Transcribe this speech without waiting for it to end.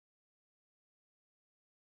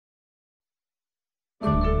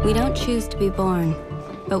We don't choose to be born,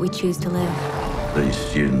 but we choose to live. These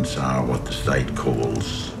students are what the state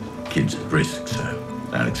calls kids at risk, so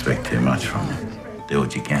don't expect too much from them. Do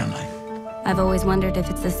what you can, mate. I've always wondered if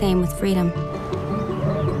it's the same with freedom.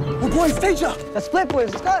 Oh, boys, teacher! That's split,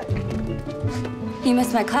 boys, let's go! You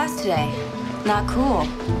missed my class today. Not cool.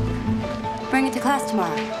 Bring it to class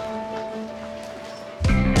tomorrow.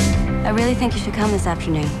 I really think you should come this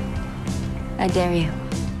afternoon. I dare you.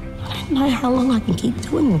 I don't know how long I can keep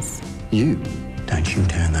doing this. You don't you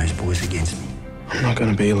turn those boys against me. I'm not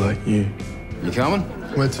gonna be like you. You coming?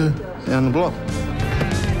 Where to? Down the block.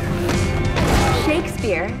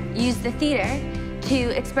 Shakespeare used the theater to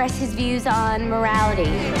express his views on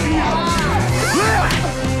morality.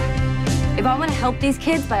 If I want to help these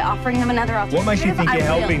kids by offering them another alternative, what makes you think you're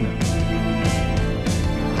helping them?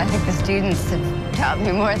 I think the students have taught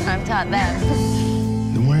me more than I've taught them.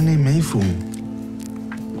 Then what do they need me for?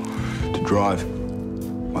 To drive.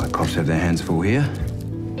 Well, the cops have their hands full here.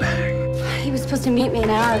 He was supposed to meet me an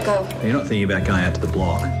hour ago. You're not thinking about going out to the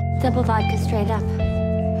block? Double vodka straight up.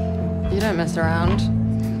 You don't mess around.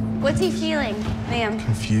 What's he feeling, ma'am?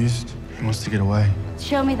 Confused. He wants to get away.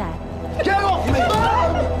 Show me that. Get off me!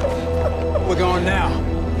 We're going now.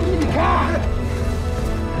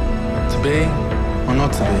 To be or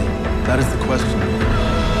not to be? That is the question.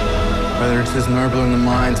 Whether it is nobler in the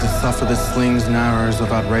mind to suffer the slings and arrows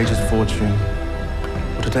of outrageous fortune,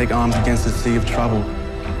 or to take arms against the sea of trouble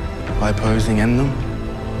by opposing in them,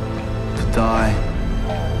 to die,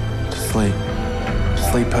 to sleep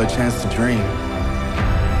perchance to dream.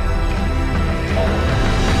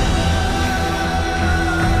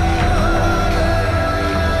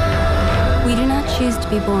 We do not choose to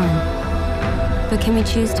be born, but can we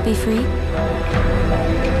choose to be free?